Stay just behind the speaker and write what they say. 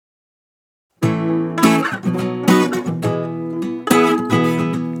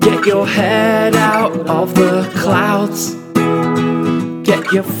Get your head out of the clouds.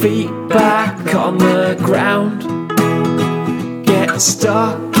 Get your feet back on the ground. Get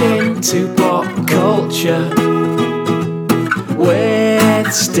stuck into pop culture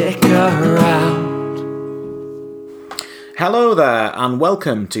with Stick Around. Hello there, and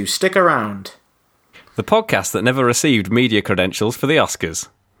welcome to Stick Around, the podcast that never received media credentials for the Oscars.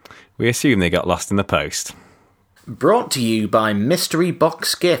 We assume they got lost in the post. Brought to you by Mystery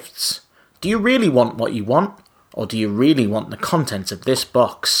Box Gifts. Do you really want what you want, or do you really want the contents of this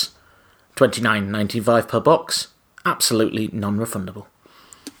box? $29.95 per box. Absolutely non-refundable.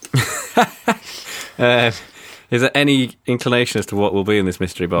 Is there any inclination as to what will be in this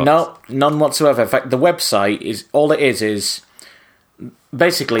mystery box? No, none whatsoever. In fact, the website is all it is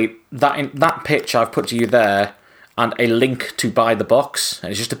basically that pitch I've put to you there, and a link to buy the box.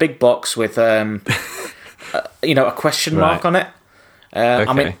 And it's just a big box with a question mark on it. Okay.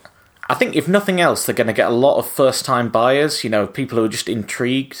 I mean, I think if nothing else, they're going to get a lot of first-time buyers. People who are just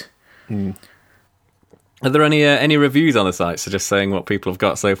intrigued. Are there any reviews on the site, so just saying what people have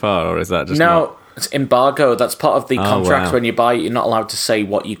got so far, or is that just no? It's embargo. That's part of the contract. Wow. When you buy it, you're not allowed to say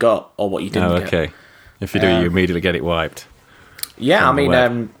what you got or what you didn't get. Okay. If you do, you immediately get it wiped. Yeah, I from the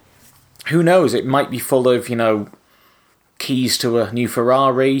web. mean, who knows? It might be full of, keys to a new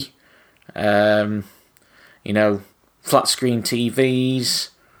Ferrari, flat screen TVs,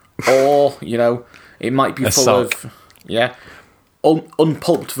 or, it might be full of,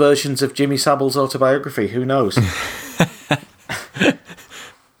 unpulped versions of Jimmy Savile's autobiography. Who knows?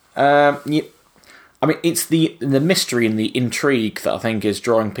 I mean, it's the mystery and the intrigue that I think is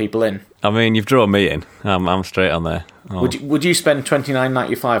drawing people in. I mean, you've drawn me in. I'm straight on there. Oh. Would you spend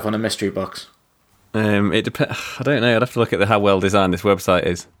 $29.95 on a mystery box? It depends. I don't know. I'd have to look at how well designed this website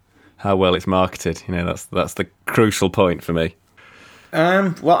is, how well it's marketed. That's the crucial point for me.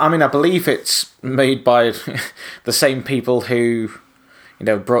 Well, I mean, I believe it's made by the same people who,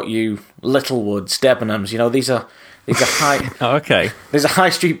 brought you Littlewoods, Debenhams. These are high. Oh, okay. There's a high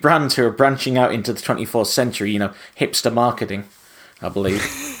street brand who are branching out into the 24th century. Hipster marketing, I believe.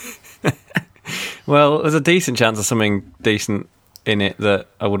 Well, there's a decent chance of something decent in it that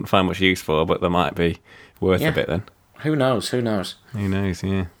I wouldn't find much use for, but there might be worth a bit then. Who knows? Who knows,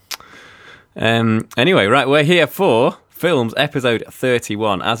 yeah. Anyway, right, we're here for Films episode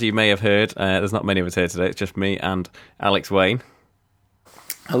 31. As you may have heard, there's not many of us here today. It's just me and Alex Wayne.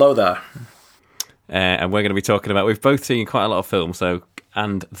 Hello there. And we're going to be talking about... We've both seen quite a lot of films,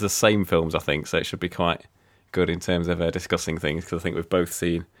 and the same films, I think, so it should be quite good in terms of discussing things, because I think we've both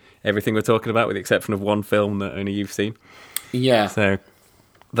seen everything we're talking about, with the exception of one film that only you've seen. Yeah. So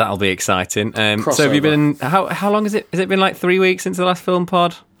that'll be exciting. So have you been... How long has it been, like 3 weeks since the last film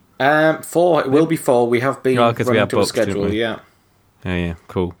pod? 4. It will be 4. We have been running we had to books, a schedule, yeah. Oh, yeah,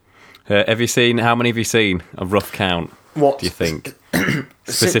 cool. How many have you seen? A rough count, what do you think?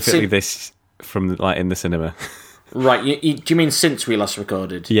 Specifically this from, in the cinema. Right, do you mean since we last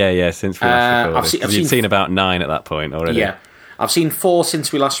recorded? Yeah, since we last recorded. You've seen about 9 at that point already. Yeah. I've seen 4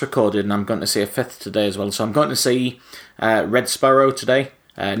 since we last recorded, and I'm going to see a 5th today as well. So I'm going to see Red Sparrow today.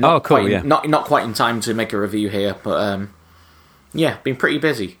 Not quite in time to make a review here, but been pretty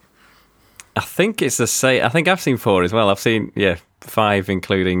busy. I think it's the same. I think I've seen 4 as well. I've seen 5,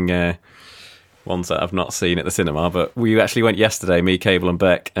 including ones that I've not seen at the cinema. But we actually went yesterday, me, Cable, and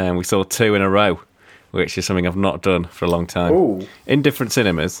Beck, and we saw 2 in a row, which is something I've not done for a long time. Ooh. In different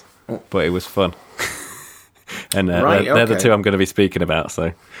cinemas, but it was fun. And they're the 2 I'm going to be speaking about.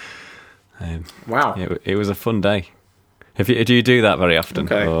 So, wow, it was a fun day. Do you do that very often?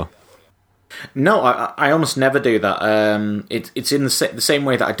 Okay. Or? No, I almost never do that. It's in the same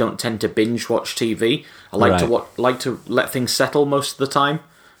way that I don't tend to binge watch TV. I like to let things settle most of the time.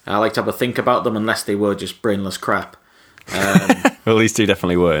 I like to have a think about them, unless they were just brainless crap. Well, these 2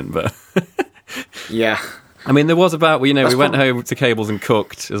 definitely weren't, but yeah. I mean, there was about we went home to Cables and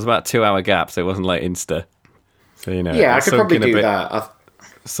cooked. It was about a 2-hour gap, so it wasn't like Insta. So yeah, I could probably do that.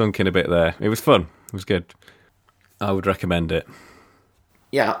 Sunk in a bit there. It was fun. It was good. I would recommend it.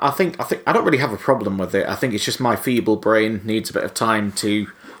 Yeah, I think I don't really have a problem with it. I think it's just my feeble brain needs a bit of time to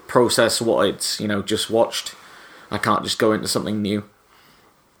process what it's just watched. I can't just go into something new.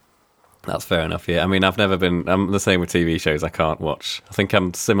 That's fair enough, yeah. I mean, I'm the same with TV shows. I can't watch. I think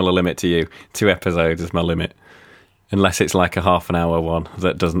I'm similar limit to you. 2 episodes is my limit. Unless it's like a half an hour one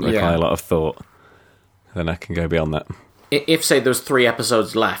that doesn't require a lot of thought. Then I can go beyond that. If, say, there's 3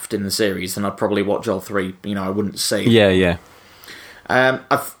 episodes left in the series, then I'd probably watch all 3. I wouldn't say. Yeah.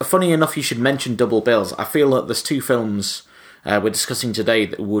 Funny enough, you should mention double bills. I feel that there's 2 films we're discussing today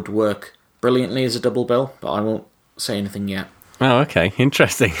that would work brilliantly as a double bill, but I won't say anything yet. Oh, okay.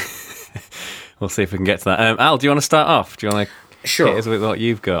 Interesting. We'll see if we can get to that. Al, do you want to start off? Do you want to hit us with what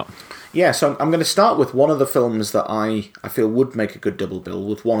you've got? Yeah, so I'm going to start with one of the films that I feel would make a good double bill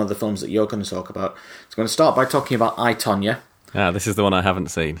with one of the films that you're going to talk about. So I'm going to start by talking about I, Tonya. This is the one I haven't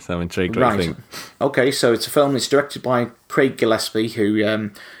seen, so I'm intrigued what you think. Okay, so it's a film that's directed by Craig Gillespie, who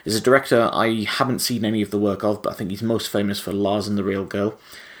is a director I haven't seen any of the work of, but I think he's most famous for Lars and the Real Girl.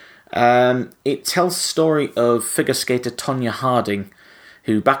 It tells the story of figure skater Tonya Harding,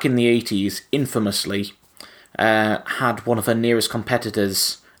 who back in the 80s infamously had one of her nearest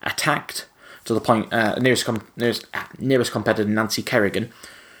competitors attacked, to the point, nearest competitor, Nancy Kerrigan.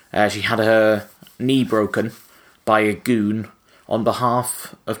 She had her knee broken by a goon on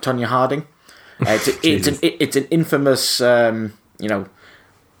behalf of Tonya Harding. It's an infamous,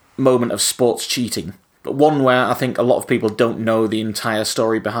 moment of sports cheating, but one where I think a lot of people don't know the entire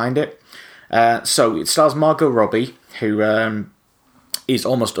story behind it. So it stars Margot Robbie, who is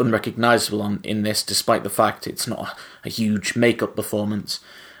almost unrecognisable in this, despite the fact it's not a huge makeup performance.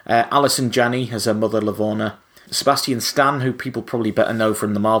 Alison Janney as her mother, Lavona. Sebastian Stan, who people probably better know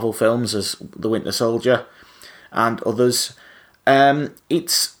from the Marvel films as the Winter Soldier, and others.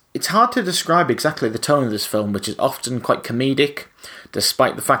 It's hard to describe exactly the tone of this film, which is often quite comedic,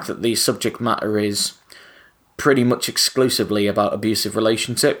 despite the fact that the subject matter is pretty much exclusively about abusive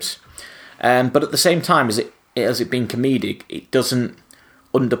relationships. But at the same time, as it being comedic, it doesn't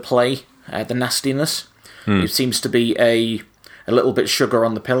underplay the nastiness. It seems to be a little bit sugar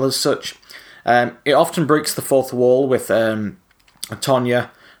on the pill as such. It often breaks the fourth wall with Tonya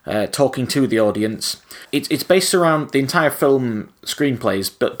talking to the audience. It's based around, the entire film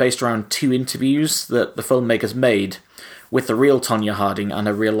screenplays, but based around 2 interviews that the filmmakers made with the real Tonya Harding and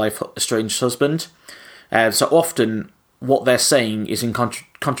her real-life estranged husband. So often what they're saying is in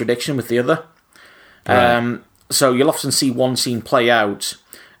contradiction with the other. Right. So you'll often see one scene play out,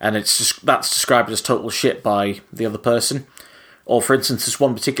 and that's described as total shit by the other person. Or, for instance, there's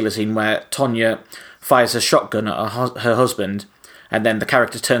one particular scene where Tonya fires a shotgun at her husband, and then the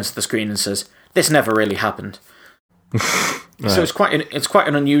character turns to the screen and says, "This never really happened." Right. So it's quite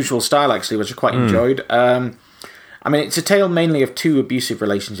an unusual style, actually, which I quite enjoyed. It's a tale mainly of 2 abusive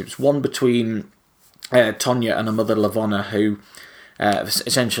relationships. One between Tonya and her mother, Lavona, who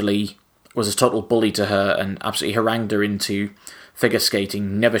essentially was a total bully to her and absolutely harangued her into figure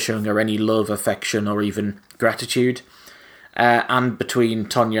skating, never showing her any love, affection, or even gratitude. And between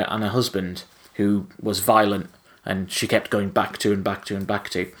Tonya and her husband, who was violent, and she kept going back to and back to and back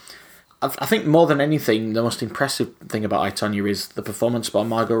to. I think more than anything, the most impressive thing about I, Tonya is the performance by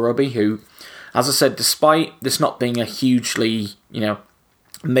Margot Robbie, who, as I said, despite this not being a hugely, hair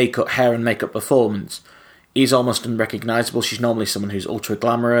and makeup performance, is almost unrecognisable. She's normally someone who's ultra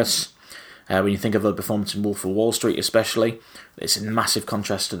glamorous. When you think of her performance in Wolf of Wall Street especially, it's in massive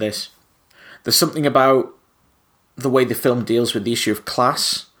contrast to this. There's something about the way the film deals with the issue of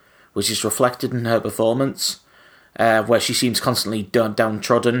class, which is reflected in her performance, where she seems constantly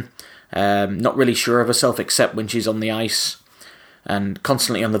downtrodden, not really sure of herself except when she's on the ice, and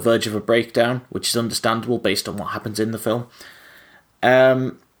constantly on the verge of a breakdown, which is understandable based on what happens in the film.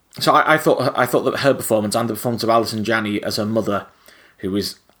 So I thought that her performance and the performance of Alison Janney as her mother, who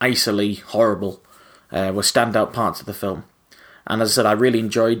is icily horrible, were standout parts of the film. And as I said, I really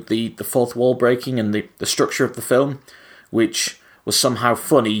enjoyed the fourth wall breaking and the structure of the film, which was somehow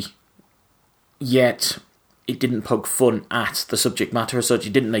funny, yet it didn't poke fun at the subject matter as such.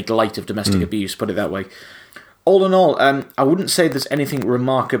 It didn't make light of domestic abuse, put it that way. All in all, I wouldn't say there's anything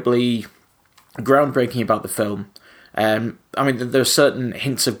remarkably groundbreaking about the film. There are certain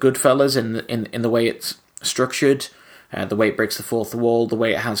hints of Goodfellas in the way it's structured, the way it breaks the fourth wall, the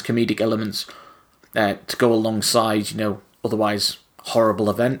way it has comedic elements to go alongside, otherwise horrible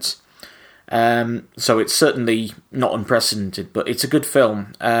events. So it's certainly not unprecedented, but it's a good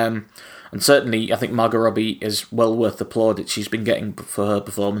film. And certainly, I think Margot Robbie is well worth the plaudits she's been getting for her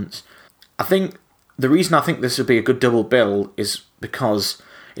performance. I think the reason I think this would be a good double bill is because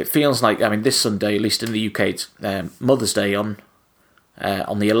it feels like, this Sunday, at least in the UK, it's Mother's Day on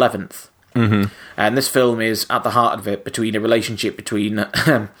the 11th. Mm-hmm. And this film is at the heart of it, between a relationship between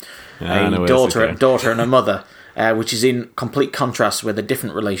a daughter and a mother, which is in complete contrast with a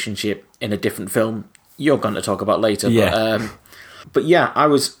different relationship in a different film you're going to talk about later. Yeah. But yeah, I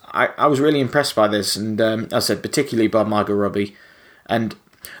was really impressed by this, and as I said, particularly by Margot Robbie, and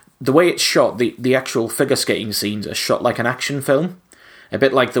the way it's shot. The actual figure skating scenes are shot like an action film, a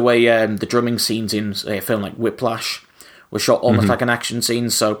bit like the way the drumming scenes in a film like Whiplash were shot almost like an action scene.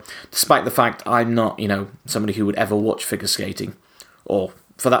 So, despite the fact I'm not, somebody who would ever watch figure skating, or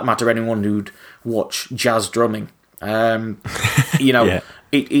for that matter, anyone who'd watch jazz drumming, You know, Yeah.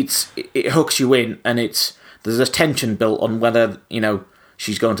 it hooks you in, and there's a tension built on whether, you know,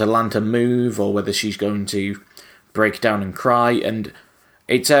 she's going to land to move or whether she's going to break down and cry, and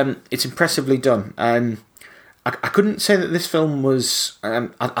it's impressively done. I couldn't say that this film was.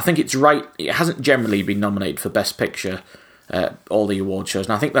 I think it's right. It hasn't generally been nominated for Best Picture all the award shows,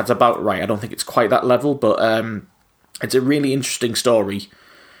 and I think that's about right. I don't think it's quite that level, but it's a really interesting story,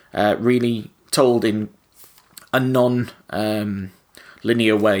 really told in a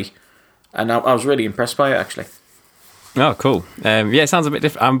non-linear way, and I was really impressed by it, actually. Oh, cool. Yeah, it sounds a bit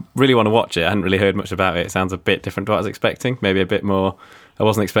different. I really want to watch it. I hadn't really heard much about it. It sounds a bit different to what I was expecting. Maybe a bit more. I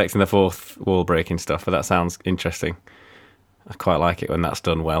wasn't expecting the fourth wall breaking stuff, but that sounds interesting. I quite like it when that's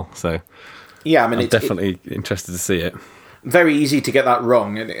done well. So Yeah, I mean, I'm definitely interested to see it. Very easy to get that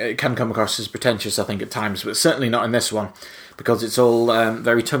wrong, and it can come across as pretentious, I think, at times, but certainly not in this one, because it's all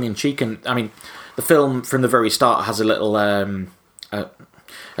very tongue-in-cheek. And I mean, the film from the very start has a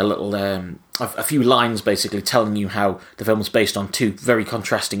few lines basically telling you how the film is based on two very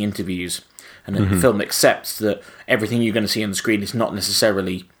contrasting interviews, and the film accepts that everything you're going to see on the screen is not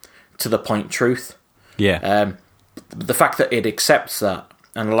necessarily to the point truth. Yeah. The fact that it accepts that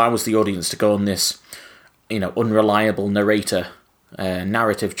and allows the audience to go on this, you know, unreliable narrator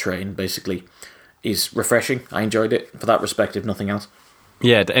narrative train, basically, is refreshing. I enjoyed it for that respect, if nothing else.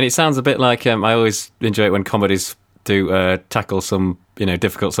 Yeah, and it sounds a bit like I always enjoy it when comedies do tackle some, you know,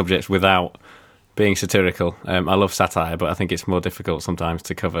 difficult subjects without being satirical. I love satire, but I think it's more difficult sometimes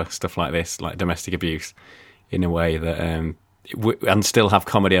to cover stuff like this, like domestic abuse, in a way that and still have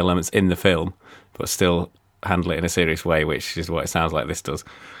comedy elements in the film, but still handle it in a serious way, which is what it sounds like this does.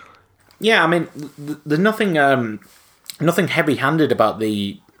 Yeah, I mean, there's nothing heavy-handed about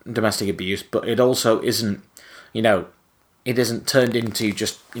the domestic abuse, but it also isn't, you know, it isn't turned into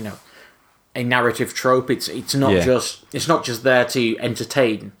just, you know, a narrative trope. It's not just there to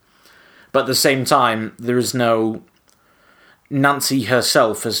entertain, but at the same time, there is no. Nancy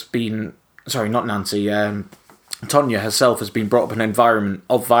herself has been Tonya herself has been brought up in an environment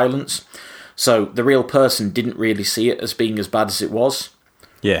of violence, so the real person didn't really see it as being as bad as it was.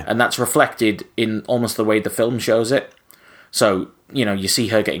 Yeah. And that's reflected in almost the way the film shows it. So, you know, you see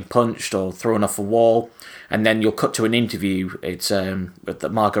her getting punched or thrown off a wall, and then you'll cut to an interview that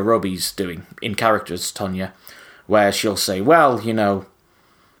Margot Robbie's doing in character as Tonya, where she'll say, well, you know,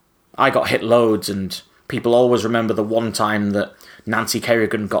 I got hit loads, and people always remember the one time that Nancy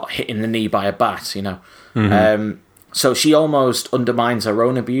Kerrigan got hit in the knee by a bat, you know. Mm-hmm. So she almost undermines her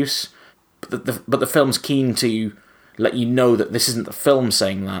own abuse, but the film's keen to let you know that this isn't the film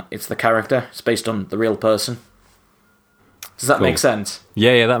saying that, it's the character. It's based on the real person. Does that make sense?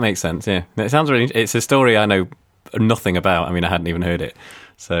 Yeah, that makes sense, yeah. It sounds really... It's a story I know nothing about. I mean, I hadn't even heard it,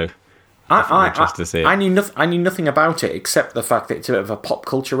 so I'm interested to see it. I knew nothing about it, except the fact that it's a bit of a pop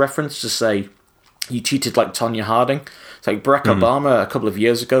culture reference to say, you cheated like Tonya Harding. It's like Barack Obama, a couple of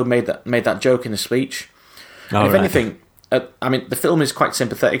years ago, made that joke in a speech. And if anything, I mean, the film is quite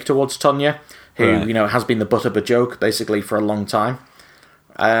sympathetic towards Tonya, who, you know, has been the butt of a joke, basically, for a long time.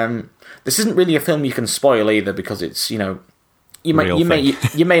 This isn't really a film you can spoil either, because it's, you know... You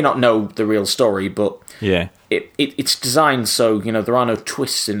may not know the real story, but yeah, it's designed so, you know, there are no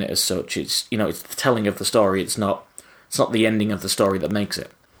twists in it as such. It's, you know, it's the telling of the story. It's not the ending of the story that makes it.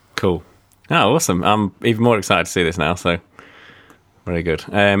 Cool. Oh, awesome! I'm even more excited to see this now. So very good.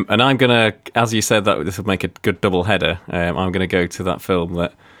 And I'm gonna, as you said, that this would make a good double header. I'm gonna go to that film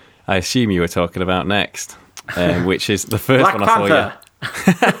that I assume you were talking about next, which is the first Black one Panther. I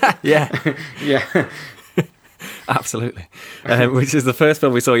saw. Yeah, yeah. Absolutely. Which is the first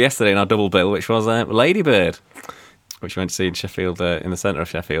film we saw yesterday in our double bill, which was Lady Bird, which we went to see in Sheffield, in the centre of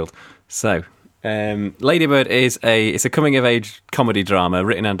Sheffield. So, Lady Bird is a coming-of-age comedy drama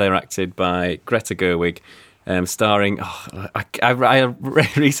written and directed by Greta Gerwig, starring... I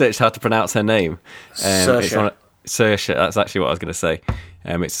researched how to pronounce her name. Saoirse. Saoirse, that's actually what I was going to say.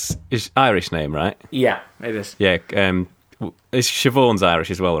 It's Irish name, right? Yeah, it is. Yeah, it's Siobhan's Irish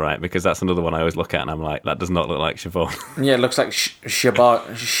as well, right? Because that's another one I always look at and I'm like, that does not look like Siobhan. Yeah, it looks like Siobhan.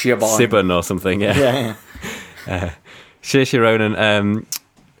 Siobhan or something, yeah. Saoirse Ronan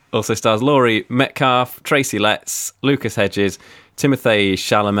also stars Laurie Metcalf, Tracy Letts, Lucas Hedges, Timothée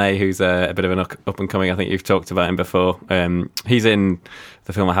Chalamet, who's a bit of an up-and-coming. I think you've talked about him before. He's in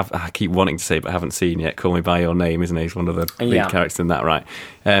the film I keep wanting to see but haven't seen yet, Call Me By Your Name, isn't he? He's one of the lead characters in that, right?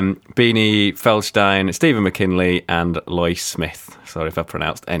 Beanie Feldstein, Stephen McKinley, and Lois Smith. Sorry if I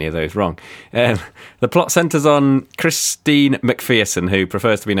pronounced any of those wrong. The plot centres on Christine McPherson, who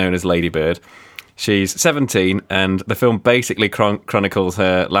prefers to be known as Lady Bird. She's 17, and the film basically chronicles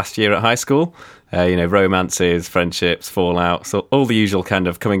her last year at high school. Romances, friendships, fallout, so all the usual kind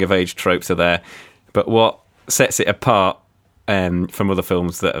of coming-of-age tropes are there. But what sets it apart from other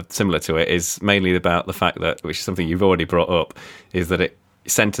films that are similar to it is mainly about the fact that, which is something you've already brought up, is that it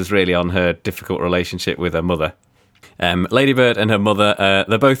centres really on her difficult relationship with her mother. Lady Bird and her mother,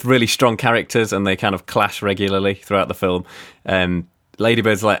 they're both really strong characters, and they kind of clash regularly throughout the film. Lady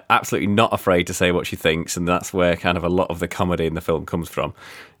Bird's like absolutely not afraid to say what she thinks, and that's where kind of a lot of the comedy in the film comes from.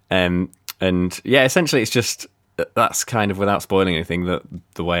 And yeah, essentially it's just, that's kind of, without spoiling anything,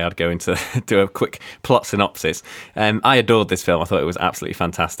 the way I'd go into do a quick plot synopsis. I adored this film. I thought it was absolutely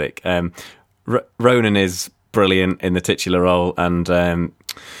fantastic. Ronan is brilliant in the titular role, and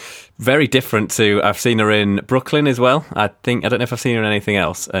very different to, I've seen her in Brooklyn as well. I don't know if I've seen her in anything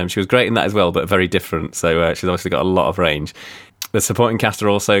else. She was great in that as well, but very different. So she's obviously got a lot of range. The supporting cast are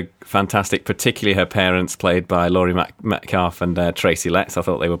also fantastic, particularly her parents, played by Laurie Metcalf and Tracy Letts. I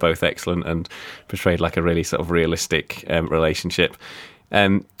thought they were both excellent and portrayed like a really sort of realistic relationship.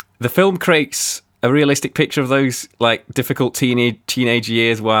 The film creates a realistic picture of those like difficult teenage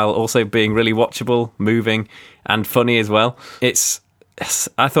years, while also being really watchable, moving, and funny as well.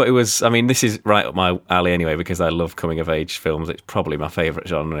 I thought it was, I mean, this is right up my alley anyway, because I love coming-of-age films. It's probably my favourite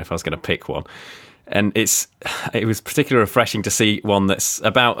genre if I was going to pick one. And it was particularly refreshing to see one that's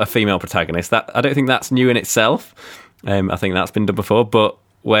about a female protagonist. That I don't think that's new in itself. I think that's been done before, but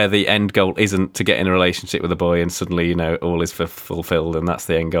where the end goal isn't to get in a relationship with a boy and suddenly, all is fulfilled and that's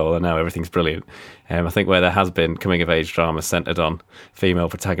the end goal and now everything's brilliant. I think where there has been coming-of-age drama centred on female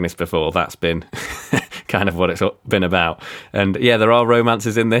protagonists before, that's been kind of what it's been about. And yeah, there are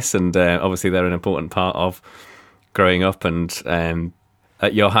romances in this, and obviously they're an important part of growing up and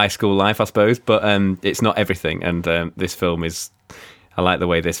at your high school life, I suppose, but it's not everything. And this film I like the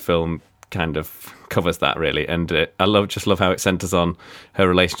way this film kind of covers that, really. And I just love how it centres on her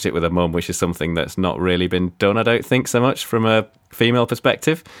relationship with her mum, which is something that's not really been done, I don't think, so much from a female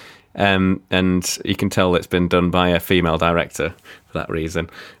perspective. And you can tell it's been done by a female director for that reason.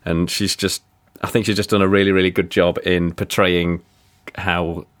 And I think she's just done a really, really good job in portraying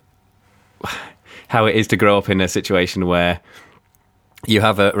how it is to grow up in a situation where you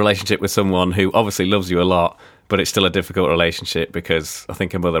have a relationship with someone who obviously loves you a lot, but it's still a difficult relationship because I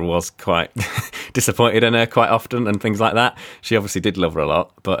think her mother was quite disappointed in her quite often and things like that. She obviously did love her a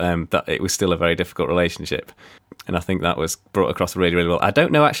lot, but that it was still a very difficult relationship. And I think that was brought across really, really well. I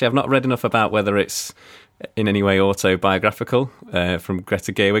don't know, actually, I've not read enough about whether it's in any way autobiographical from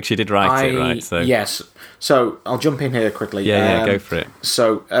Greta Gerwig. She did write it, right? So yes. So I'll jump in here quickly. Yeah, go for it.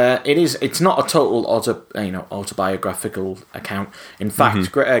 So it's not a total autobiographical account. In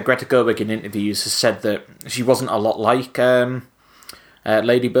fact, Greta Gerwig in interviews has said that she wasn't a lot like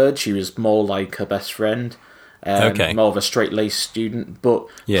Lady Bird. She was more like her best friend. More of a straight-laced student, but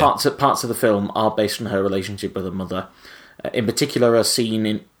parts of the film are based on her relationship with her mother. In particular, a scene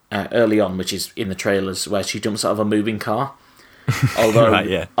in early on, which is in the trailers, where she jumps out of a moving car.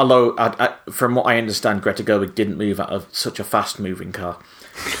 Although, from what I understand, Greta Gerwig didn't move out of such a fast-moving car.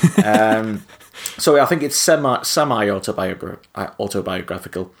 So I think it's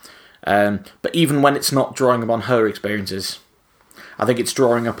semi-autobiographical. But even when it's not drawing upon her experiences, I think it's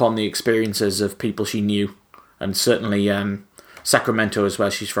drawing upon the experiences of people she knew. And certainly Sacramento is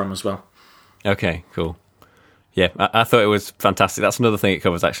where she's from as well. Okay, cool. Yeah, I thought it was fantastic. That's another thing it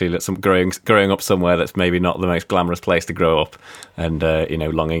covers, actually, that some growing up somewhere that's maybe not the most glamorous place to grow up, and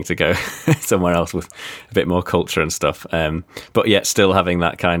longing to go somewhere else with a bit more culture and stuff. But yet still having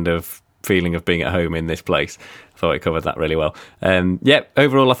that kind of feeling of being at home in this place. I thought it covered that really well.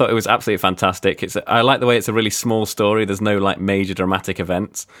 Overall, I thought it was absolutely fantastic. I like the way it's a really small story. There's no like major dramatic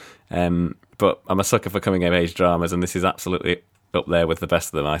events. But I'm a sucker for coming-of-age dramas, and this is absolutely up there with the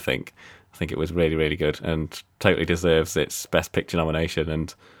best of them, I think. I think it was really, really good and totally deserves its Best Picture nomination,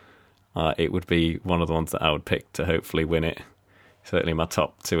 and it would be one of the ones that I would pick to hopefully win it. Certainly my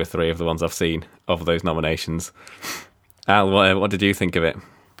top 2 or 3 of the ones I've seen of those nominations. Al, what did you think of it?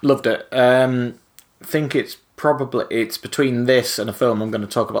 Loved it. Think it's between this and a film I'm going to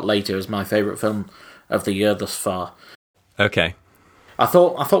talk about later as my favourite film of the year thus far. Okay. I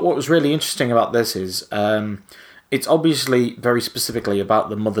thought what was really interesting about this is it's obviously very specifically about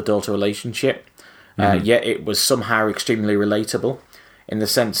the mother-daughter relationship, yet it was somehow extremely relatable in the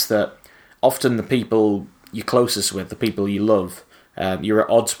sense that often the people you're closest with, the people you love, you're at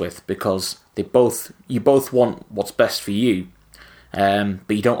odds with because you both want what's best for you,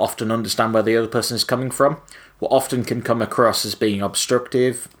 but you don't often understand where the other person is coming from. What often can come across as being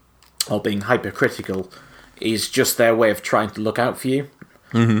obstructive or being hypercritical is just their way of trying to look out for you.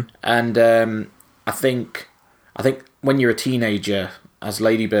 Mm-hmm. And I think when you're a teenager, as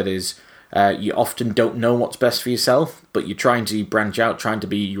Lady Bird is, you often don't know what's best for yourself, but you're trying to branch out, trying to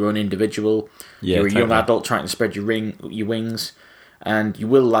be your own individual. Yeah, you're a young totally. adult trying to spread your wings, and you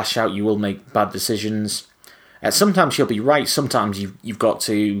will lash out. You will make bad decisions. Sometimes you'll be right. Sometimes you've got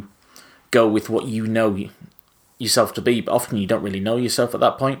to go with what you know yourself to be, but often you don't really know yourself at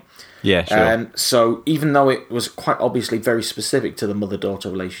that point. Yeah, sure. So even though it was quite obviously very specific to the mother-daughter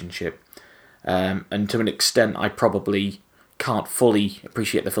relationship, and to an extent I probably can't fully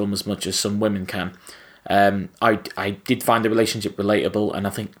appreciate the film as much as some women can, I did find the relationship relatable, and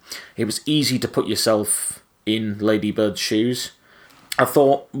I think it was easy to put yourself in Lady Bird's shoes. I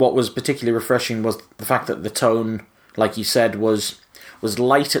thought what was particularly refreshing was the fact that the tone, like you said, was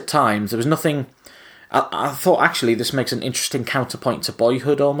light at times. There was nothing... I thought, actually, this makes an interesting counterpoint to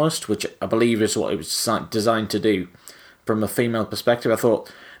Boyhood, almost, which I believe is what it was designed to do from a female perspective. I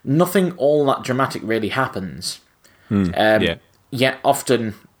thought nothing all that dramatic really happens. Yeah. Yet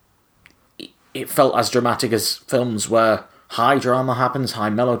often it felt as dramatic as films where high drama happens, high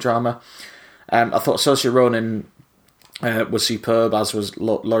melodrama. I thought Saoirse Ronan was superb, as was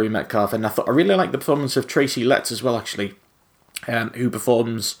Laurie Metcalf, and I really liked the performance of Tracy Letts as well, actually, who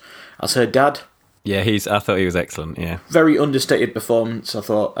performs as her dad. Yeah, I thought he was excellent, yeah. Very understated performance, I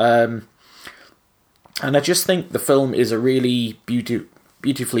thought. And I just think the film is a really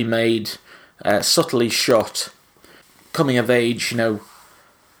beautifully made, subtly shot, coming of age,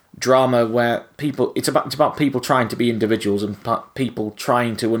 drama where it's about people trying to be individuals and people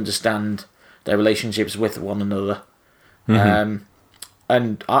trying to understand their relationships with one another. Mm-hmm.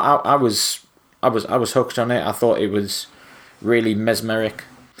 And I was hooked on it. I thought it was really mesmeric.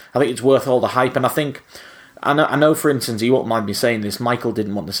 I think it's worth all the hype, and I know, for instance, you won't mind me saying this, Michael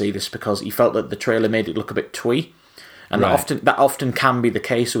didn't want to see this because he felt that the trailer made it look a bit twee, and right. that often can be the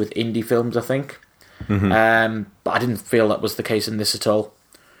case with indie films, I think. Mm-hmm. But I didn't feel that was the case in this at all.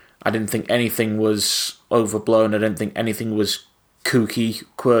 I didn't think anything was overblown. I didn't think anything was kooky,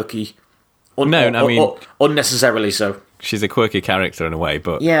 quirky. Unnecessarily so. She's a quirky character in a way,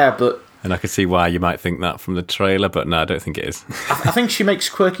 but... Yeah, but... And I could see why you might think that from the trailer, but no, I don't think it is. I think she makes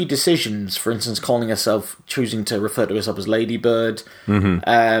quirky decisions, for instance, choosing to refer to herself as Lady Bird.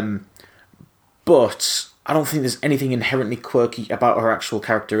 Mm-hmm. But I don't think there's anything inherently quirky about her actual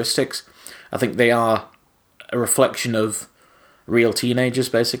characteristics. I think they are a reflection of real teenagers,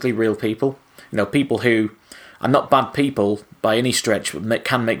 basically, real people. People who are not bad people by any stretch, but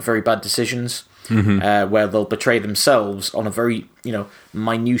can make very bad decisions. Mm-hmm. Where they'll betray themselves on a very,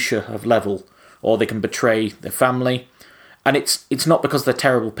 minutiae of level, or they can betray their family. And it's not because they're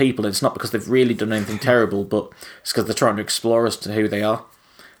terrible people, it's not because they've really done anything terrible, but it's because they're trying to explore as to who they are.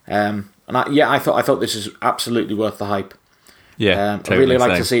 I thought this is absolutely worth the hype. Yeah, totally. I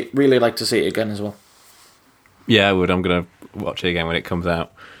really like to see it again as well. Yeah, I would. I'm going to watch it again when it comes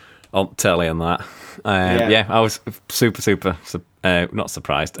out on telly and that. I was super not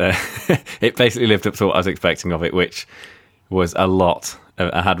surprised. It basically lived up to what I was expecting of it, which was a lot.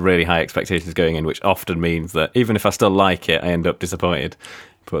 I had really high expectations going in, which often means that even if I still like it, I end up disappointed.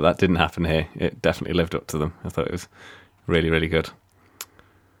 But that didn't happen here. It definitely lived up to them. I thought it was really, really good.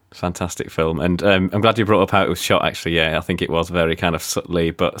 Fantastic film. And I'm glad you brought up how it was shot, actually. Yeah, I think it was very kind of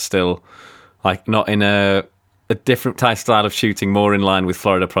subtly, but still not in a different type style of shooting, more in line with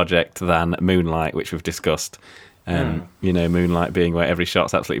Florida Project than Moonlight, which we've discussed. Moonlight being where every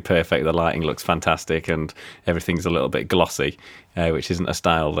shot's absolutely perfect, the lighting looks fantastic, and everything's a little bit glossy, which isn't a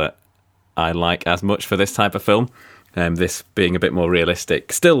style that I like as much for this type of film. This being a bit more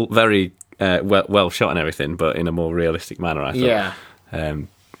realistic, still very well shot and everything, but in a more realistic manner, I thought. Yeah.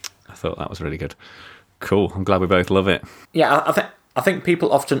 I thought that was really good. Cool. I'm glad we both love it. Yeah, I think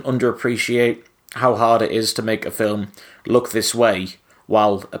people often underappreciate how hard it is to make a film look this way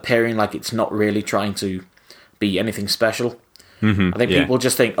while appearing like it's not really trying to be anything special. Mm-hmm, I think people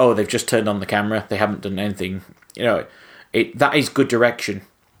just think, they've just turned on the camera, they haven't done anything. That is good direction.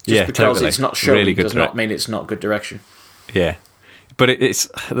 Just because totally. It's not showy really does not mean it's not good direction. Yeah, but there's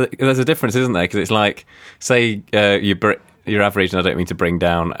a difference, isn't there? Because it's like, say your average, and I don't mean to bring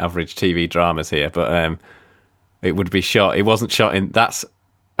down average TV dramas here, but it would be shot. It wasn't shot in.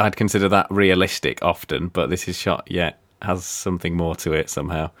 I'd consider that realistic often, but this is shot has something more to it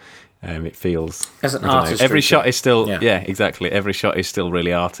somehow. It feels as an artist. Every shot is still exactly. Every shot is still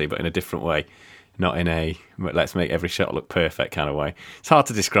really arty, but in a different way, not in a let's make every shot look perfect kind of way. It's hard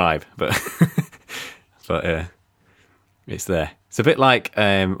to describe, but it's there. It's a bit like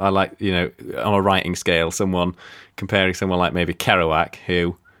I like on a writing scale, comparing someone like maybe Kerouac,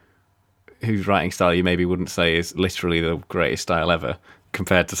 whose writing style you maybe wouldn't say is literally the greatest style ever.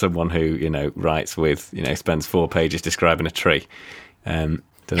 compared to someone who, writes with, spends 4 pages describing a tree. Don't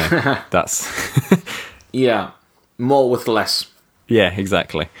know. That's Yeah, more with less. Yeah,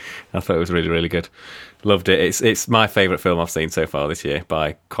 exactly. I thought it was really, really good. Loved it. It's my favourite film I've seen so far this year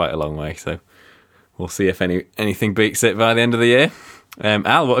by quite a long way. So we'll see if anything beats it by the end of the year.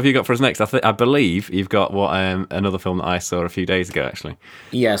 Al, what have you got for us next? I believe you've got another film that I saw a few days ago, actually.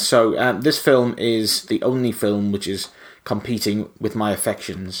 Yeah, so this film is the only film which is competing with my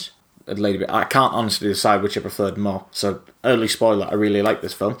affections a little bit. I can't honestly decide which I preferred more. So, early spoiler, I really like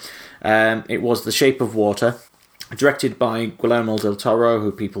this film. It was The Shape of Water, directed by Guillermo del Toro,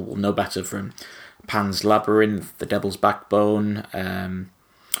 who people will know better from Pan's Labyrinth, The Devil's Backbone,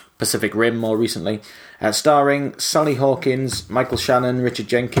 Pacific Rim more recently. Starring Sally Hawkins, Michael Shannon, Richard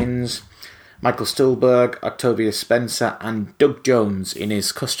Jenkins, Michael Stuhlbarg, Octavia Spencer, and Doug Jones in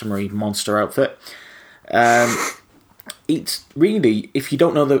his customary monster outfit. It's really, if you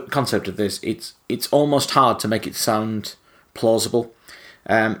don't know the concept of this, it's almost hard to make it sound plausible.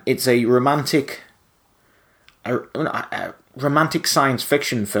 It's a romantic science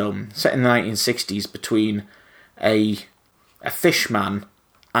fiction film set in the 1960s between a fishman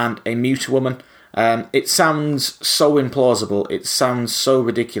and a mute woman. It sounds so implausible. It sounds so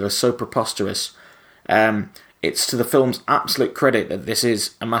ridiculous, so preposterous. It's to the film's absolute credit that this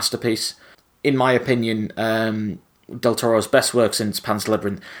is a masterpiece. In my opinion, Del Toro's best work since Pan's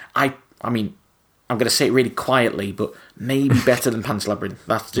Labyrinth. I mean, I'm going to say it really quietly, but maybe better than Pan's Labyrinth.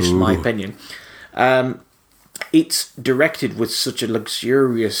 That's just my opinion. It's directed with such a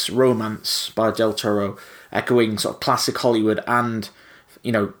luxurious romance by Del Toro, echoing sort of classic Hollywood and,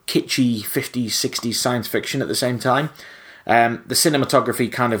 kitschy 50s, 60s science fiction at the same time. The cinematography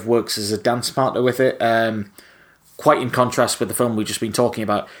kind of works as a dance partner with it, quite in contrast with the film we've just been talking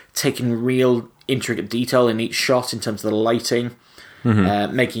about, taking real intricate detail in each shot in terms of the lighting,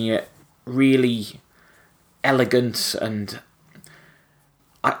 making it really elegant, and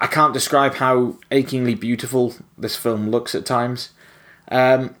I can't describe how achingly beautiful this film looks at times.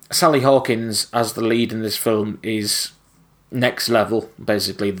 Sally Hawkins as the lead in this film is next level,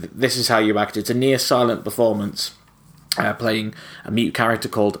 basically. This is how you act. It's a near silent performance, playing a mute character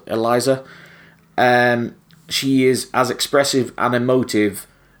called Eliza. She is as expressive and emotive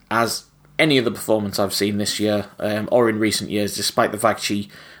as any other performance I've seen this year, or in recent years, despite the fact she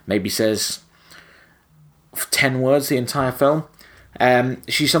maybe says 10 words the entire film.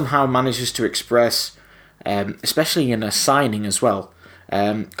 She somehow manages to express, especially in her signing as well,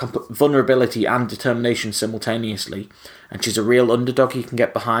 vulnerability and determination simultaneously, and she's a real underdog you can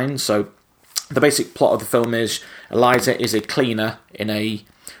get behind. So the basic plot of the film is Eliza is a cleaner in a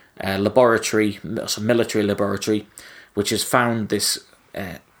laboratory, a military laboratory, which has found this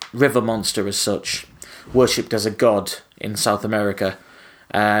river monster as such, worshipped as a god in South America.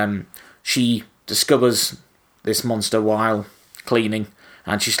 She discovers this monster while cleaning,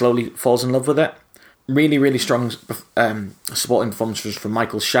 and she slowly falls in love with it. Really, really strong supporting performances from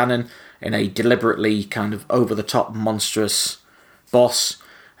Michael Shannon in a deliberately kind of over-the-top monstrous boss.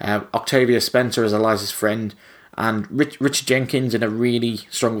 Octavia Spencer as Eliza's friend, and Richard Jenkins in a really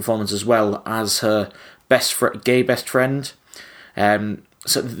strong performance as well as her gay best friend.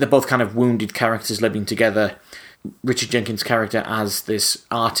 So they're both kind of wounded characters living together. Richard Jenkins' character as this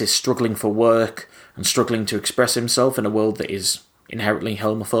artist struggling for work and struggling to express himself in a world that is inherently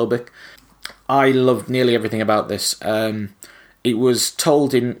homophobic. I loved nearly everything about this. It was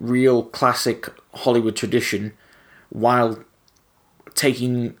told in real classic Hollywood tradition while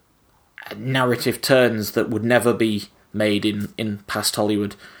taking narrative turns that would never be made in past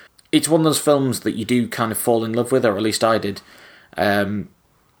Hollywood. It's one of those films that you do kind of fall in love with, or at least I did. I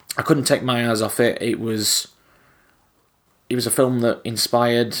couldn't take my eyes off it. It was a film that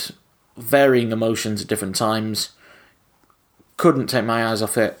inspired varying emotions at different times. Couldn't take my eyes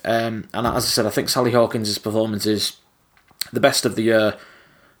off it. And as I said, I think Sally Hawkins' performance is the best of the year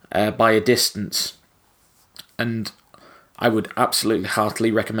by a distance. And I would absolutely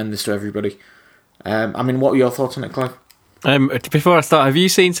heartily recommend this to everybody. I mean, what were your thoughts on it, Clive? Before I start, have you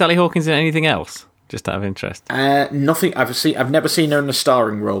seen Sally Hawkins in anything else? Just out of interest. Nothing. I've never seen her in a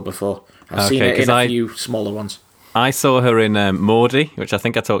starring role before. I've seen her in a few smaller ones. I saw her in Maudie, which I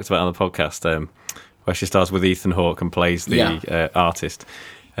think I talked about on the podcast, where she stars with Ethan Hawke and plays the artist.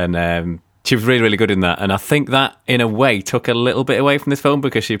 And she was really, really good in that. And I think that, in a way, took a little bit away from this film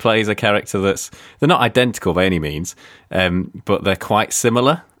because she plays a character they're not identical by any means, but they're quite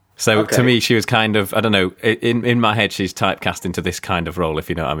similar. So to me, she was kind of, I don't know, in my head, she's typecast into this kind of role, if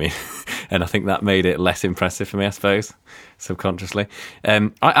you know what I mean. And I think that made it less impressive for me, I suppose, subconsciously.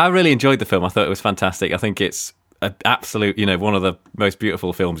 I really enjoyed the film. I thought it was fantastic. I think it's an absolute, one of the most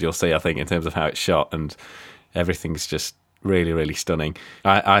beautiful films you'll see, I think, in terms of how it's shot, and everything's just really, really stunning.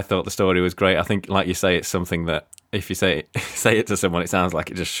 I thought the story was great. I think, like you say, it's something that if you say it to someone, it sounds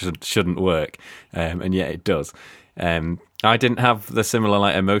like it just shouldn't work, and yet it does. I didn't have the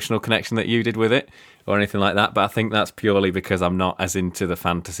similar emotional connection that you did with it or anything like that, but I think that's purely because I'm not as into the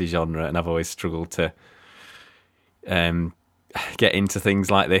fantasy genre, and I've always struggled to get into things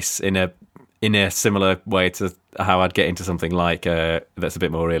like this in a similar way to how I'd get into something like that's a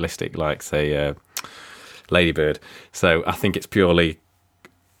bit more realistic, like say Lady Bird. So I think it's purely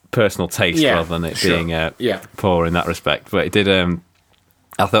personal taste rather than it being poor in that respect. But it did.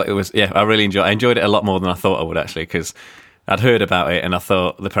 I thought it was. Yeah, I really enjoyed it a lot more than I thought I would, actually, because I'd heard about it and I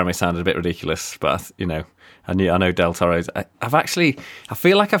thought the premise sounded a bit ridiculous. But I know Del Toro's. I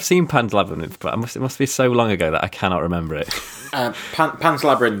feel like I've seen Pan's Labyrinth, but it must be so long ago that I cannot remember it. Pan's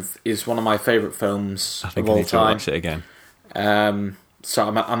Labyrinth is one of my favourite films of all time. I think I need to watch it again. So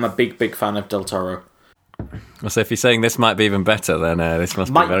I'm a big fan of Del Toro. Well, so if you're saying this might be even better, then this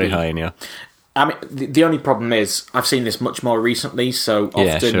must be very high in your... I mean, the only problem is I've seen this much more recently, so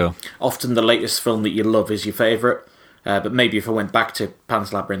often the latest film that you love is your favourite. But maybe if I went back to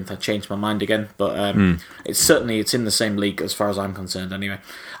Pan's Labyrinth, I'd change my mind again. But it's in the same league as far as I'm concerned anyway.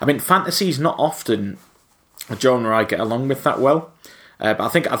 I mean, fantasy is not often a genre I get along with that well. But I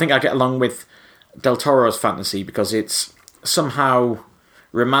think I get along with Del Toro's fantasy because it's somehow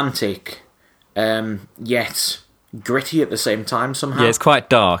romantic, yet gritty at the same time somehow. Yeah, it's quite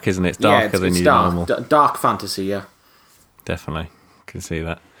dark, isn't it? It's darker than your normal. Dark fantasy, yeah. Definitely, can see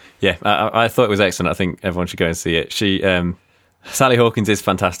that. Yeah, I thought it was excellent. I think everyone should go and see it. Sally Hawkins is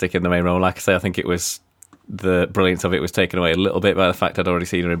fantastic in the main role. Like I say, I think the brilliance of it was taken away a little bit by the fact I'd already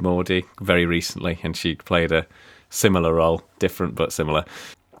seen her in Maudie very recently, and she played a similar role, different but similar.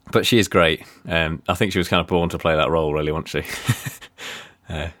 But she is great. I think she was kind of born to play that role, really, wasn't she?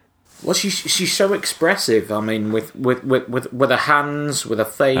 Well, she's so expressive. I mean, with her hands, with her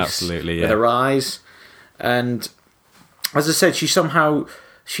face, absolutely, yeah. With her eyes, and as I said, she's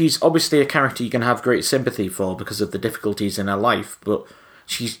obviously a character you can have great sympathy for because of the difficulties in her life. But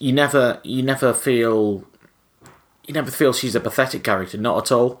you never feel she's a pathetic character, not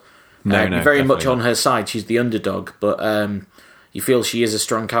at all. No, you're very much on her side. She's the underdog, but you feel she is a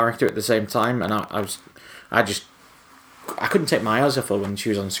strong character at the same time. And I couldn't take my eyes off her when she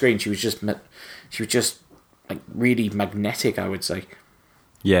was on screen. She was just like really magnetic, I would say.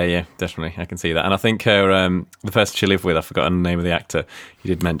 Yeah, definitely. I can see that. And I think her, the person she lived with, I've forgotten the name of the actor. You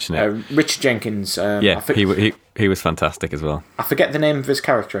did mention it. Richard Jenkins. He was fantastic as well. I forget the name of his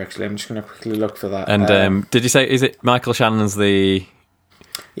character, actually. I'm just going to quickly look for that. And did you say, is it Michael Shannon's the...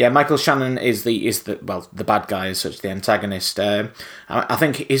 Yeah, Michael Shannon is the bad guy as such, the antagonist. I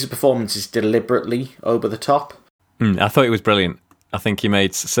think his performance is deliberately over the top. I thought it was brilliant. I think he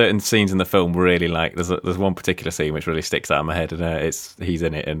made certain scenes in the film really there's one particular scene which really sticks out in my head, and he's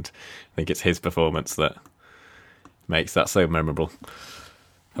in it, and I think it's his performance that makes that so memorable.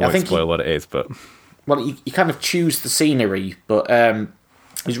 I won't spoil what it is, but... Well, you kind of choose the scenery, but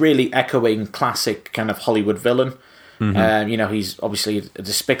he's really echoing classic kind of Hollywood villain. Mm-hmm. He's obviously a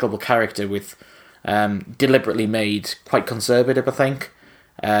despicable character with deliberately made quite conservative, I think,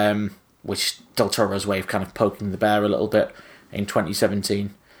 which Del Toro's way of kind of poking the bear a little bit in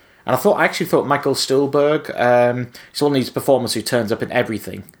 2017. And I actually thought Michael Stuhlbarg, he's one of these performers who turns up in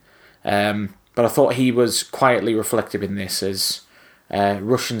everything, but I thought he was quietly reflective in this as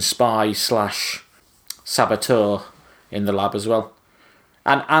Russian spy / saboteur in the lab as well.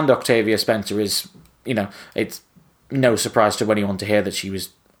 And Octavia Spencer is, it's no surprise to anyone to hear that she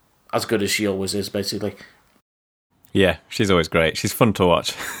was as good as she always is, basically. Yeah, she's always great. She's fun to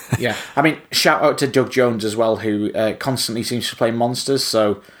watch. Yeah, I mean, shout out to Doug Jones as well, who constantly seems to play monsters.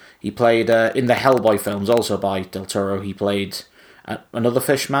 So he played in the Hellboy films, also by Del Toro. He played another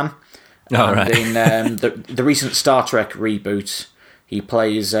Fishman. Oh, right. In the recent Star Trek reboot, he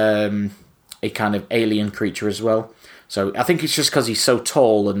plays a kind of alien creature as well. So I think it's just because he's so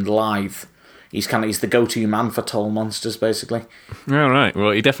tall and lithe. He's the go-to man for tall monsters, basically. Oh, right.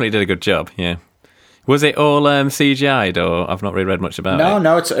 Well, he definitely did a good job, yeah. Was it all CGI'd, or I've not really read much about it?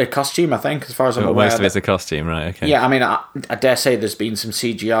 No, it's a costume, I think, as far as I'm aware. Most of it's a costume, right, okay. Yeah, I mean, I dare say there's been some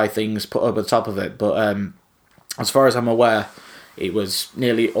CGI things put over the top of it, but as far as I'm aware, it was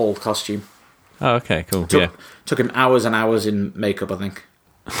nearly all costume. Oh, okay, cool, Took him hours and hours in makeup, I think.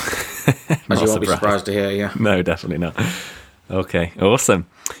 As you won't be surprised to hear, yeah. No, definitely not. Okay, awesome.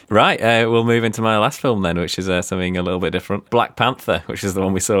 Right, we'll move into my last film then, which is something a little bit different. Black Panther, which is the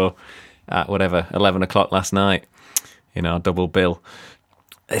one we saw at 11 o'clock last night in our double bill.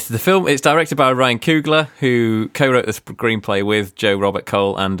 It's directed by Ryan Coogler, who co-wrote the screenplay with Joe Robert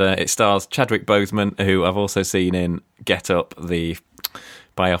Cole, and it stars Chadwick Boseman, who I've also seen in Get Up, the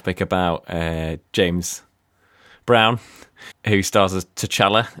biopic about James Brown, who stars as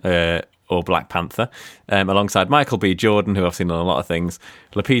T'Challa, or Black Panther, alongside Michael B. Jordan, who I've seen on a lot of things,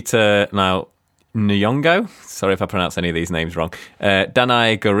 Lupita Nyong'o, sorry if I pronounce any of these names wrong,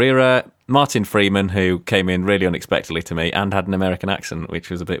 Danai Gurira, Martin Freeman, who came in really unexpectedly to me and had an American accent, which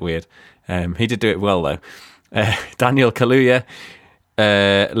was a bit weird. He did do it well, though. Daniel Kaluuya,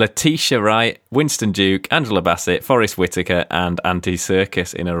 Letitia Wright, Winston Duke, Angela Bassett, Forrest Whitaker, and Andy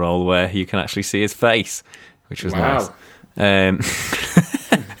Serkis in a role where you can actually see his face, which was nice.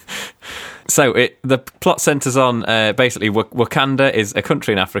 So the plot centres on basically Wakanda is a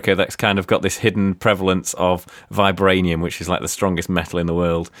country in Africa that's kind of got this hidden prevalence of vibranium, which is like the strongest metal in the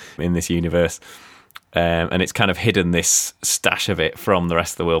world in this universe. And it's kind of hidden this stash of it from the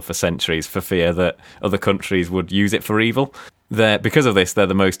rest of the world for centuries for fear that other countries would use it for evil. Because of this, they're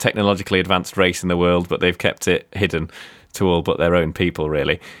the most technologically advanced race in the world, but they've kept it hidden to all but their own people,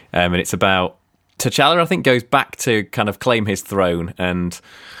 really. And it's about T'Challa, I think, goes back to kind of claim his throne, and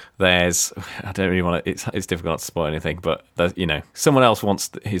there's, I don't really want to, it's difficult to spoil anything, but someone else wants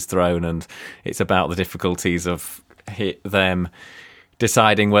his throne, and it's about the difficulties of them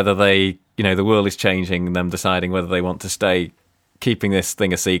deciding whether they, the world is changing, and them deciding whether they want to stay keeping this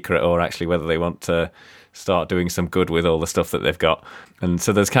thing a secret, or actually whether they want to start doing some good with all the stuff that they've got. And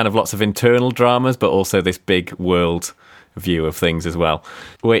so there's kind of lots of internal dramas, but also this big world view of things as well,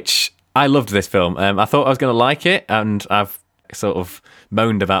 which I loved this film. I thought I was going to like it, and I've sort of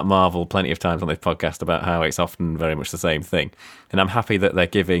moaned about Marvel plenty of times on this podcast about how it's often very much the same thing. And I'm happy that they're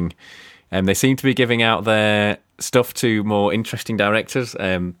giving, they seem to be giving out their stuff to more interesting directors,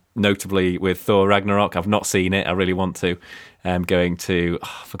 notably with Thor Ragnarok. I've not seen it. I really want to. Going to, I've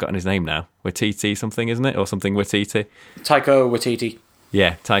forgotten his name now. Waititi something, isn't it? Or something Waititi? Taika Waititi.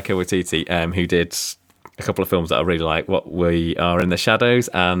 Yeah, Taika Waititi, who did a couple of films that I really like. What We Are in the Shadows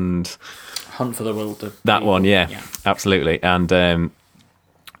and Hunt for the Wilder. That one, yeah, absolutely. And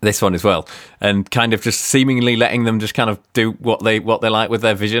this one as well. And kind of just seemingly letting them just kind of do what they like with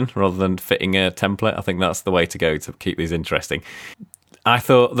their vision rather than fitting a template. I think that's the way to go to keep these interesting. I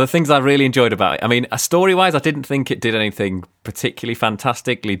thought the things I really enjoyed about it, I mean, story-wise, I didn't think it did anything particularly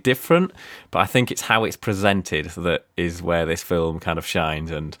fantastically different, but I think it's how it's presented that is where this film kind of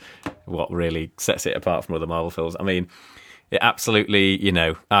shines and what really sets it apart from other Marvel films. I mean, it absolutely,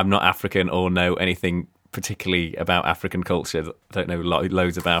 I'm not African or know anything particularly about African culture. I don't know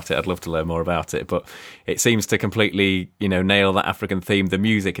loads about it. I'd love to learn more about it, but it seems to completely, nail that African theme. The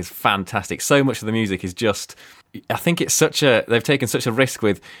music is fantastic. So much of the music is just, I think it's they've taken such a risk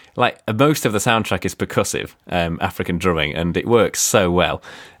with, like, most of the soundtrack is percussive, African drumming, and it works so well.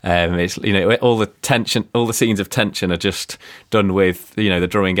 It's, all the tension, all the scenes of tension are just done with, the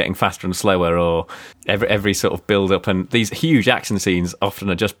drumming getting faster and slower, or every sort of build up, and these huge action scenes often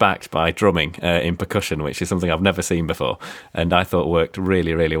are just backed by drumming in percussion, which is something I've never seen before, and I thought worked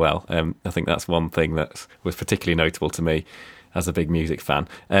really, really well. I think that's one thing that was particularly notable to me as a big music fan.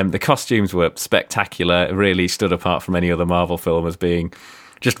 The costumes were spectacular, really stood apart from any other Marvel film as being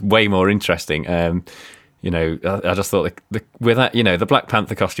just way more interesting. I just thought with that, the Black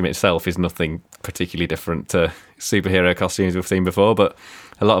Panther costume itself is nothing particularly different to superhero costumes we've seen before, but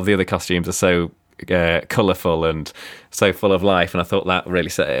a lot of the other costumes are so colourful and so full of life, and I thought that really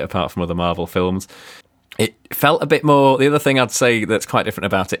set it apart from other Marvel films. It felt a bit more, the other thing I'd say that's quite different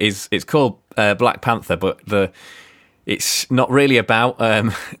about it is it's called Black Panther, but it's not really about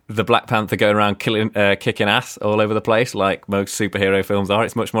the Black Panther going around kicking ass all over the place like most superhero films are.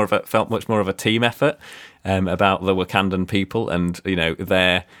 It's felt much more of a team effort about the Wakandan people and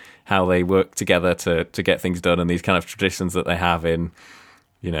how they work together to get things done, and these kind of traditions that they have in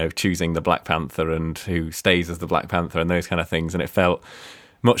choosing the Black Panther and who stays as the Black Panther and those kind of things. And it felt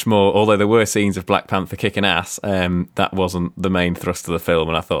much more, although there were scenes of Black Panther kicking ass, that wasn't the main thrust of the film,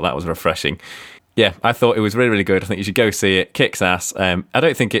 and I thought that was refreshing. Yeah, I thought it was really, really good. I think you should go see it. Kicks ass. I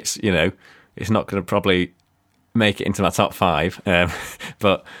don't think it's, it's not going to probably make it into my top 5,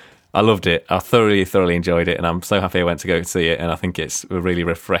 but I loved it. I thoroughly, thoroughly enjoyed it, and I'm so happy I went to go see it, and I think it's a really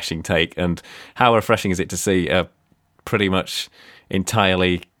refreshing take. And how refreshing is it to see a pretty much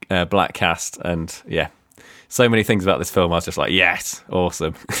entirely black cast? And yeah, so many things about this film I was just like, yes,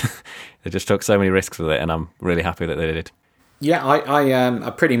 awesome. They just took so many risks with it, and I'm really happy that they did. Yeah,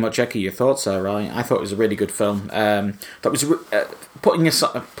 I pretty much echo your thoughts there, Ryan. I thought it was a really good film. That was putting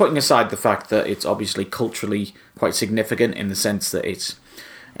aside the fact that it's obviously culturally quite significant in the sense that it's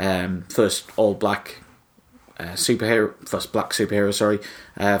first all black first black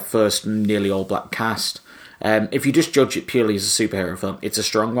superhero, first nearly all black cast. If you just judge it purely as a superhero film, it's a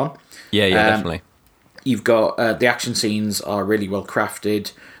strong one. Yeah, definitely. You've got the action scenes are really well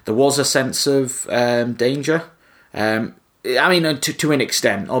crafted. There was a sense of danger. I mean, to an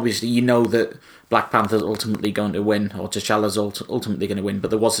extent. Obviously, you know that Black Panther's ultimately going to win, or T'Challa's ultimately going to win, but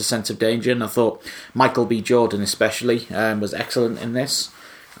there was a sense of danger, and I thought Michael B. Jordan especially was excellent in this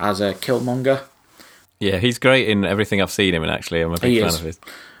as a Killmonger. Yeah, he's great in everything I've seen him in, actually. I'm a big fan of his.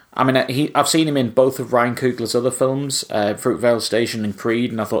 I mean, I've seen him in both of Ryan Coogler's other films, Fruitvale Station and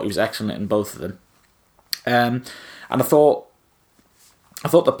Creed, and I thought he was excellent in both of them. And I thought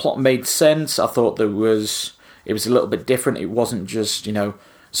the plot made sense. I thought it was a little bit different. It wasn't just,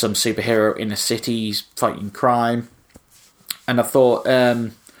 some superhero in a city fighting crime. And I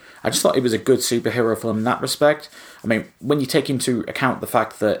just thought it was a good superhero film in that respect. I mean, when you take into account the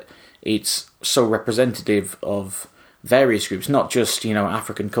fact that it's so representative of various groups, not just,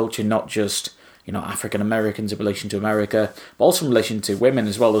 African culture, not just, African Americans in relation to America, but also in relation to women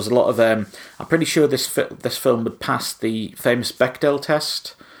as well. There's a lot of, I'm pretty sure this film would pass the famous Bechdel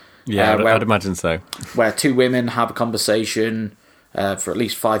test. Yeah, I'd imagine so. Where two women have a conversation for at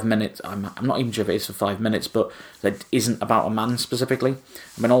least 5 minutes. I'm not even sure if it is for 5 minutes, but that isn't about a man specifically.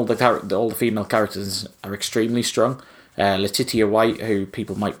 I mean, all the female characters are extremely strong. Letitia White, who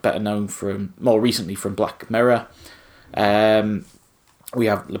people might better know more recently from Black Mirror. We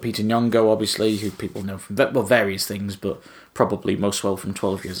have Lupita Nyong'o, obviously, who people know from various things, but probably most well from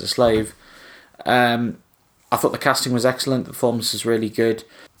 12 Years a Slave. I thought the casting was excellent. The performance is really good.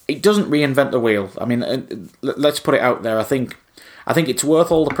 It doesn't reinvent the wheel. I mean, let's put it out there. I think it's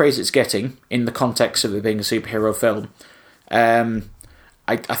worth all the praise it's getting in the context of it being a superhero film.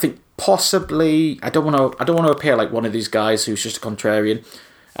 I think possibly I don't want to appear like one of these guys who's just a contrarian.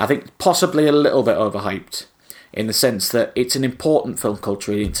 I think possibly a little bit overhyped in the sense that it's an important film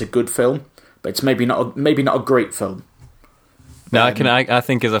culturally. It's a good film, but it's maybe not a great film. No, I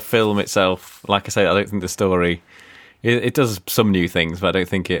think as a film itself, like I say, I don't think the story. It does some new things, but I don't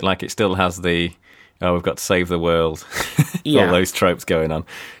think it still has the we've got to save the world, all those tropes going on.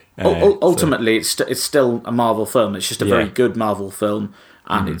 Ultimately, it's still a Marvel film. It's just a very good Marvel film,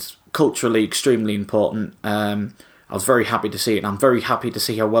 and it's culturally extremely important. I was very happy to see it, and I'm very happy to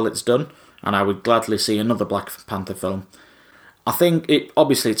see how well it's done, and I would gladly see another Black Panther film. I think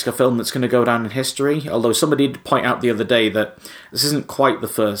it's a film that's going to go down in history, although somebody did point out the other day that this isn't quite the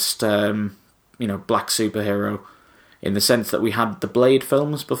first black superhero, in the sense that we had the Blade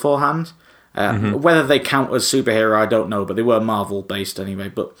films beforehand. Whether they count as superhero, I don't know, but they were Marvel-based anyway.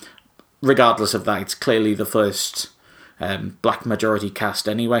 But regardless of that, it's clearly the first black majority cast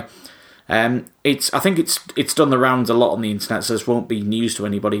anyway. I think it's done the rounds a lot on the internet, so this won't be news to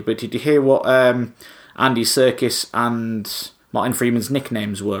anybody. But did you hear what Andy Serkis and Martin Freeman's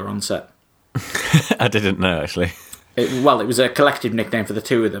nicknames were on set? I didn't know, actually. It was a collective nickname for the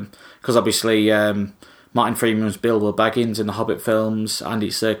two of them, because obviously Martin Freeman was Bilbo Baggins in the Hobbit films, Andy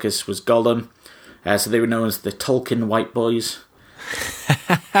Serkis was Gollum, so they were known as the Tolkien White Boys.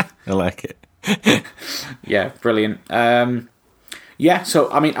 I like it. Yeah, brilliant.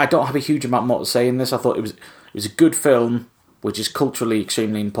 So I mean, I don't have a huge amount more to say in this. I thought it was a good film, which is culturally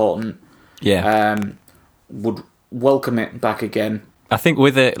extremely important. Yeah. Would welcome it back again. I think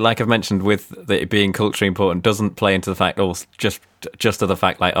with it, like I've mentioned, with it being culturally important, doesn't play into the fact, just to the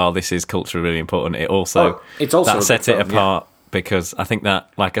fact, this is culturally really important. It's also that set it apart, because I think that,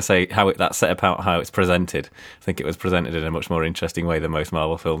 like I say, that set apart how it's presented. I think it was presented in a much more interesting way than most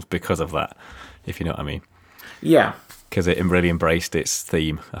Marvel films because of that, if you know what I mean. Yeah. Because it really embraced its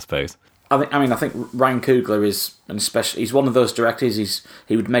theme, I suppose. I think Ryan Coogler is, and especially, he's one of those directors.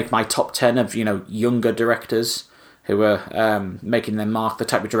 He would make my top 10 of younger directors who are making their mark, the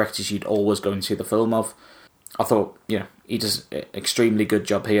type of directors you'd always go and see the film of. I thought, he does an extremely good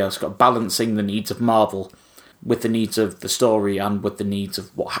job here. It's got balancing the needs of Marvel with the needs of the story and with the needs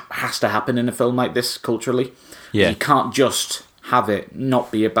of what has to happen in a film like this culturally. Yeah. You can't just have it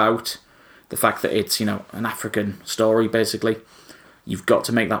not be about the fact that it's, an African story, basically. You've got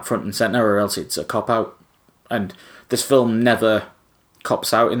to make that front and centre, or else it's a cop-out. And this film never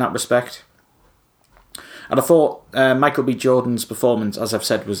cops out in that respect. And I thought Michael B. Jordan's performance, as I've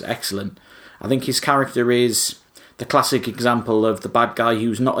said, was excellent. I think his character is the classic example of the bad guy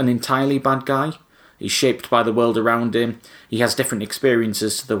who's not an entirely bad guy. He's shaped by the world around him. He has different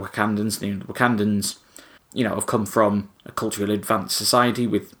experiences to the Wakandans. The Wakandans, have come from a culturally advanced society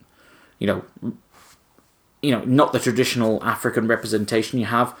with, not the traditional African representation you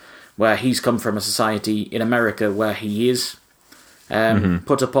have, where he's come from a society in America where he is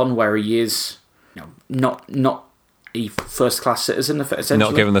put upon, where he is not a first-class citizen, essentially.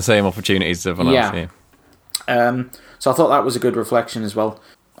 Not given the same opportunities as everyone else. Yeah. So I thought that was a good reflection as well.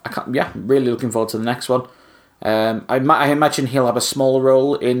 Really looking forward to the next one. I imagine he'll have a small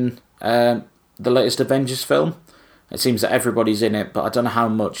role in the latest Avengers film. It seems that everybody's in it, but I don't know how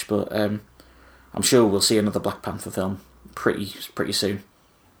much. But I'm sure we'll see another Black Panther film pretty soon.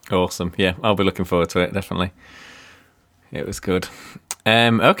 Awesome. Yeah, I'll be looking forward to it, definitely. It was good.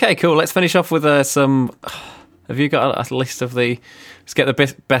 Okay, cool. Let's finish off with some... Have you got a list of the... Let's get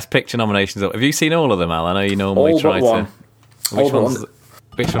the best picture nominations up. Have you seen all of them, Al? I know you normally try to...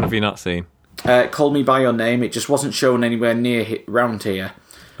 Which one have you not seen? Call Me By Your Name. It just wasn't shown anywhere near around here.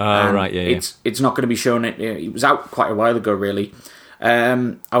 Right, yeah. It's not going to be shown... It was out quite a while ago, really.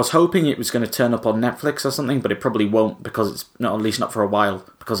 I was hoping it was going to turn up on Netflix or something, but it probably won't, because it's not, at least not for a while,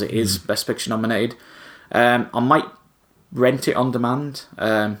 because it is Best Picture nominated. I might rent it on demand.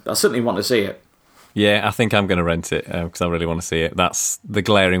 I certainly want to see it. Yeah, I think I'm going to rent it because I really want to see it. That's the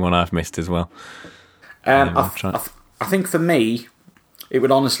glaring one I've missed as well. I think for me, it would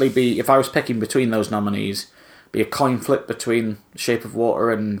honestly be, if I was picking between those nominees, be a coin flip between Shape of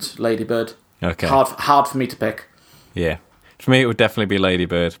Water and Lady Bird. Okay. Hard for me to pick. Yeah. For me, it would definitely be Lady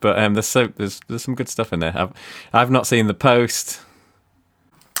Bird, but there's some good stuff in there. I've not seen The Post.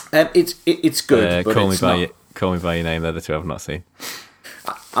 It's good, but Call Me By Your Name. They're the two I've not seen.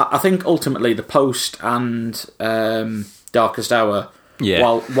 I think ultimately The Post and Darkest Hour,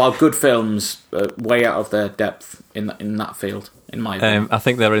 while good films, way out of their depth in that field, in my opinion. I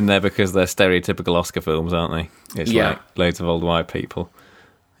think they're in there because they're stereotypical Oscar films, aren't they? It's like loads of old white people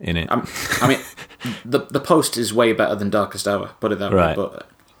in it. I mean, the Post is way better than Darkest Hour, put it that way. But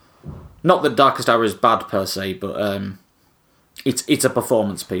not that Darkest Hour is bad per se, but it's a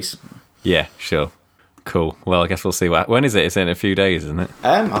performance piece. Yeah, sure. Cool. Well, I guess we'll see when is it? It's in a few days, isn't it?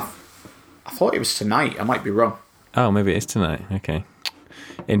 I thought it was tonight. I might be wrong. Oh, maybe it is tonight. Okay.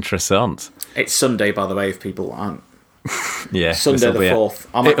 Interessant. It's Sunday, by the way, if people aren't. Yeah. Sunday the 4th.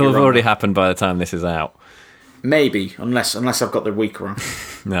 It'll have already happened by the time this is out. Maybe, unless I've got the week wrong.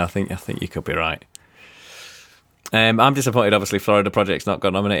 No, I think you could be right. I'm disappointed, obviously, Florida Project's not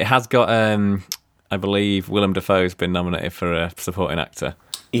got nominated. It has got, I believe, Willem Dafoe's been nominated for a supporting actor.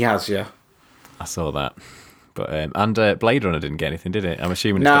 He has, yeah. I saw that. But and Blade Runner didn't get anything, did it? I'm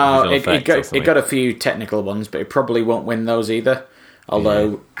assuming it got a few technical ones, but it probably won't win those either.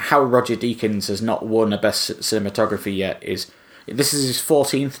 Although how Roger Deakins has not won a Best Cinematography yet this is his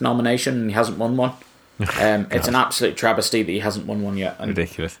 14th nomination and he hasn't won one. It's an absolute travesty that he hasn't won one yet. And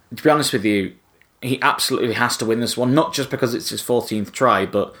ridiculous. To be honest with you, he absolutely has to win this one, not just because it's his 14th try,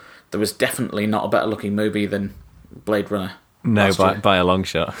 but there was definitely not a better looking movie than Blade Runner. No, by a long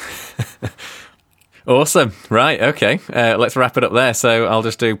shot. Awesome. Right, okay. Let's wrap it up there. So I'll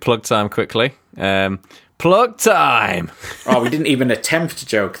just do plug time quickly. Plug time! Oh, we didn't even attempt a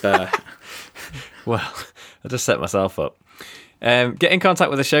joke there. Well, I just set myself up. Get in contact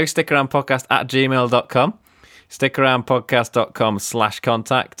with the show, stickaroundpodcast@gmail.com.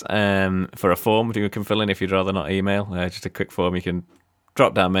 stickaroundpodcast.com/contact for a form you can fill in if you'd rather not email. Just a quick form. You can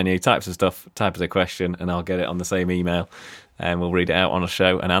drop down menu, type some stuff, type as a question, and I'll get it on the same email. And we'll read it out on a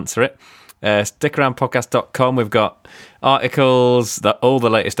show and answer it. Stickaroundpodcast.com. We've got articles that all the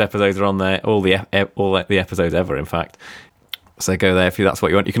latest episodes are on there, all the episodes ever, in fact. So go there if that's what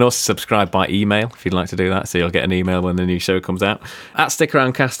you want. You can also subscribe by email if you'd like to do that, so you'll get an email when the new show comes out.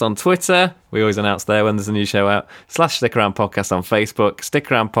 @StickAroundCast on Twitter. We always announce there when there's a new show out. /StickAroundPodcast on Facebook.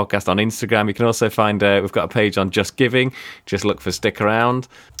 StickAroundPodcast on Instagram. You can also find, we've got a page on Just Giving. Just look for Stick Around,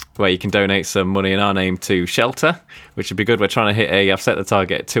 where you can donate some money in our name to Shelter, which would be good. We're trying to I've set the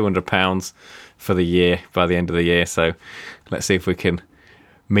target at £200 for the year, by the end of the year, so let's see if we can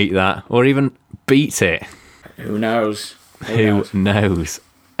meet that, or even beat it. Who knows? Who knows?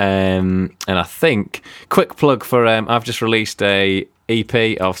 And I think, quick plug for, I've just released a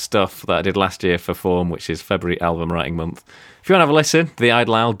EP of stuff that I did last year for Form, which is February album writing month. If you want to have a listen,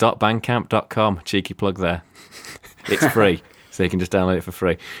 theidleowl.bandcamp.com. Cheeky plug there. It's free, so you can just download it for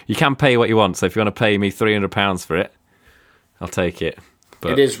free. You can pay what you want, so if you want to pay me £300 for it, I'll take it.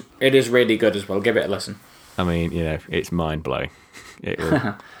 But it is really good as well. Give it a listen. I mean, it's mind-blowing.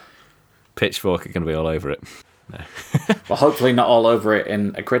 Pitchfork are going to be all over it. No. Well, hopefully not all over it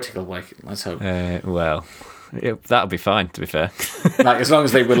in a critical way. Let's hope. Well, that'll be fine, to be fair. Like, as long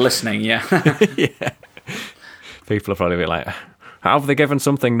as they were listening, yeah. Yeah. People are probably like, how have they given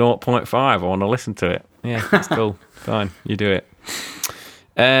something 0.5? I want to listen to it. Yeah, that's cool. Fine, you do it.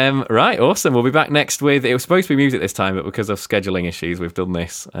 Right, awesome. We'll be back next with... It was supposed to be music this time, but because of scheduling issues, we've done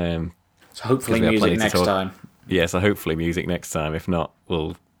this. So hopefully music next time. Yeah, so hopefully music next time. If not,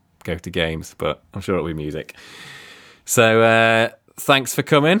 we'll go to games, but I'm sure it'll be music. So thanks for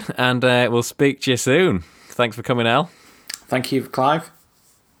coming, and we'll speak to you soon. Thanks for coming, Al. Thank you, Clive.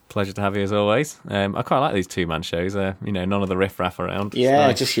 Pleasure to have you as always. I quite like these two-man shows. None of the riff-raff around. Yeah,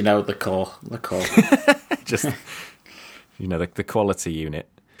 nice. Just, the core. Just, the quality unit.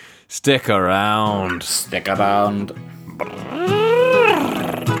 Stick around. Stick around.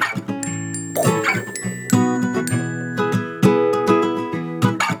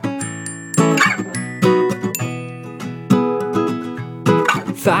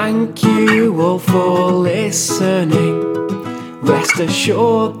 Thank you all for listening. Rest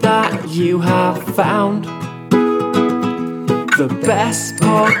assured that you have found the best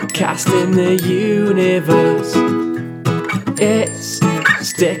podcast in the universe. It's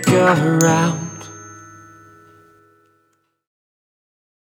Stick Around.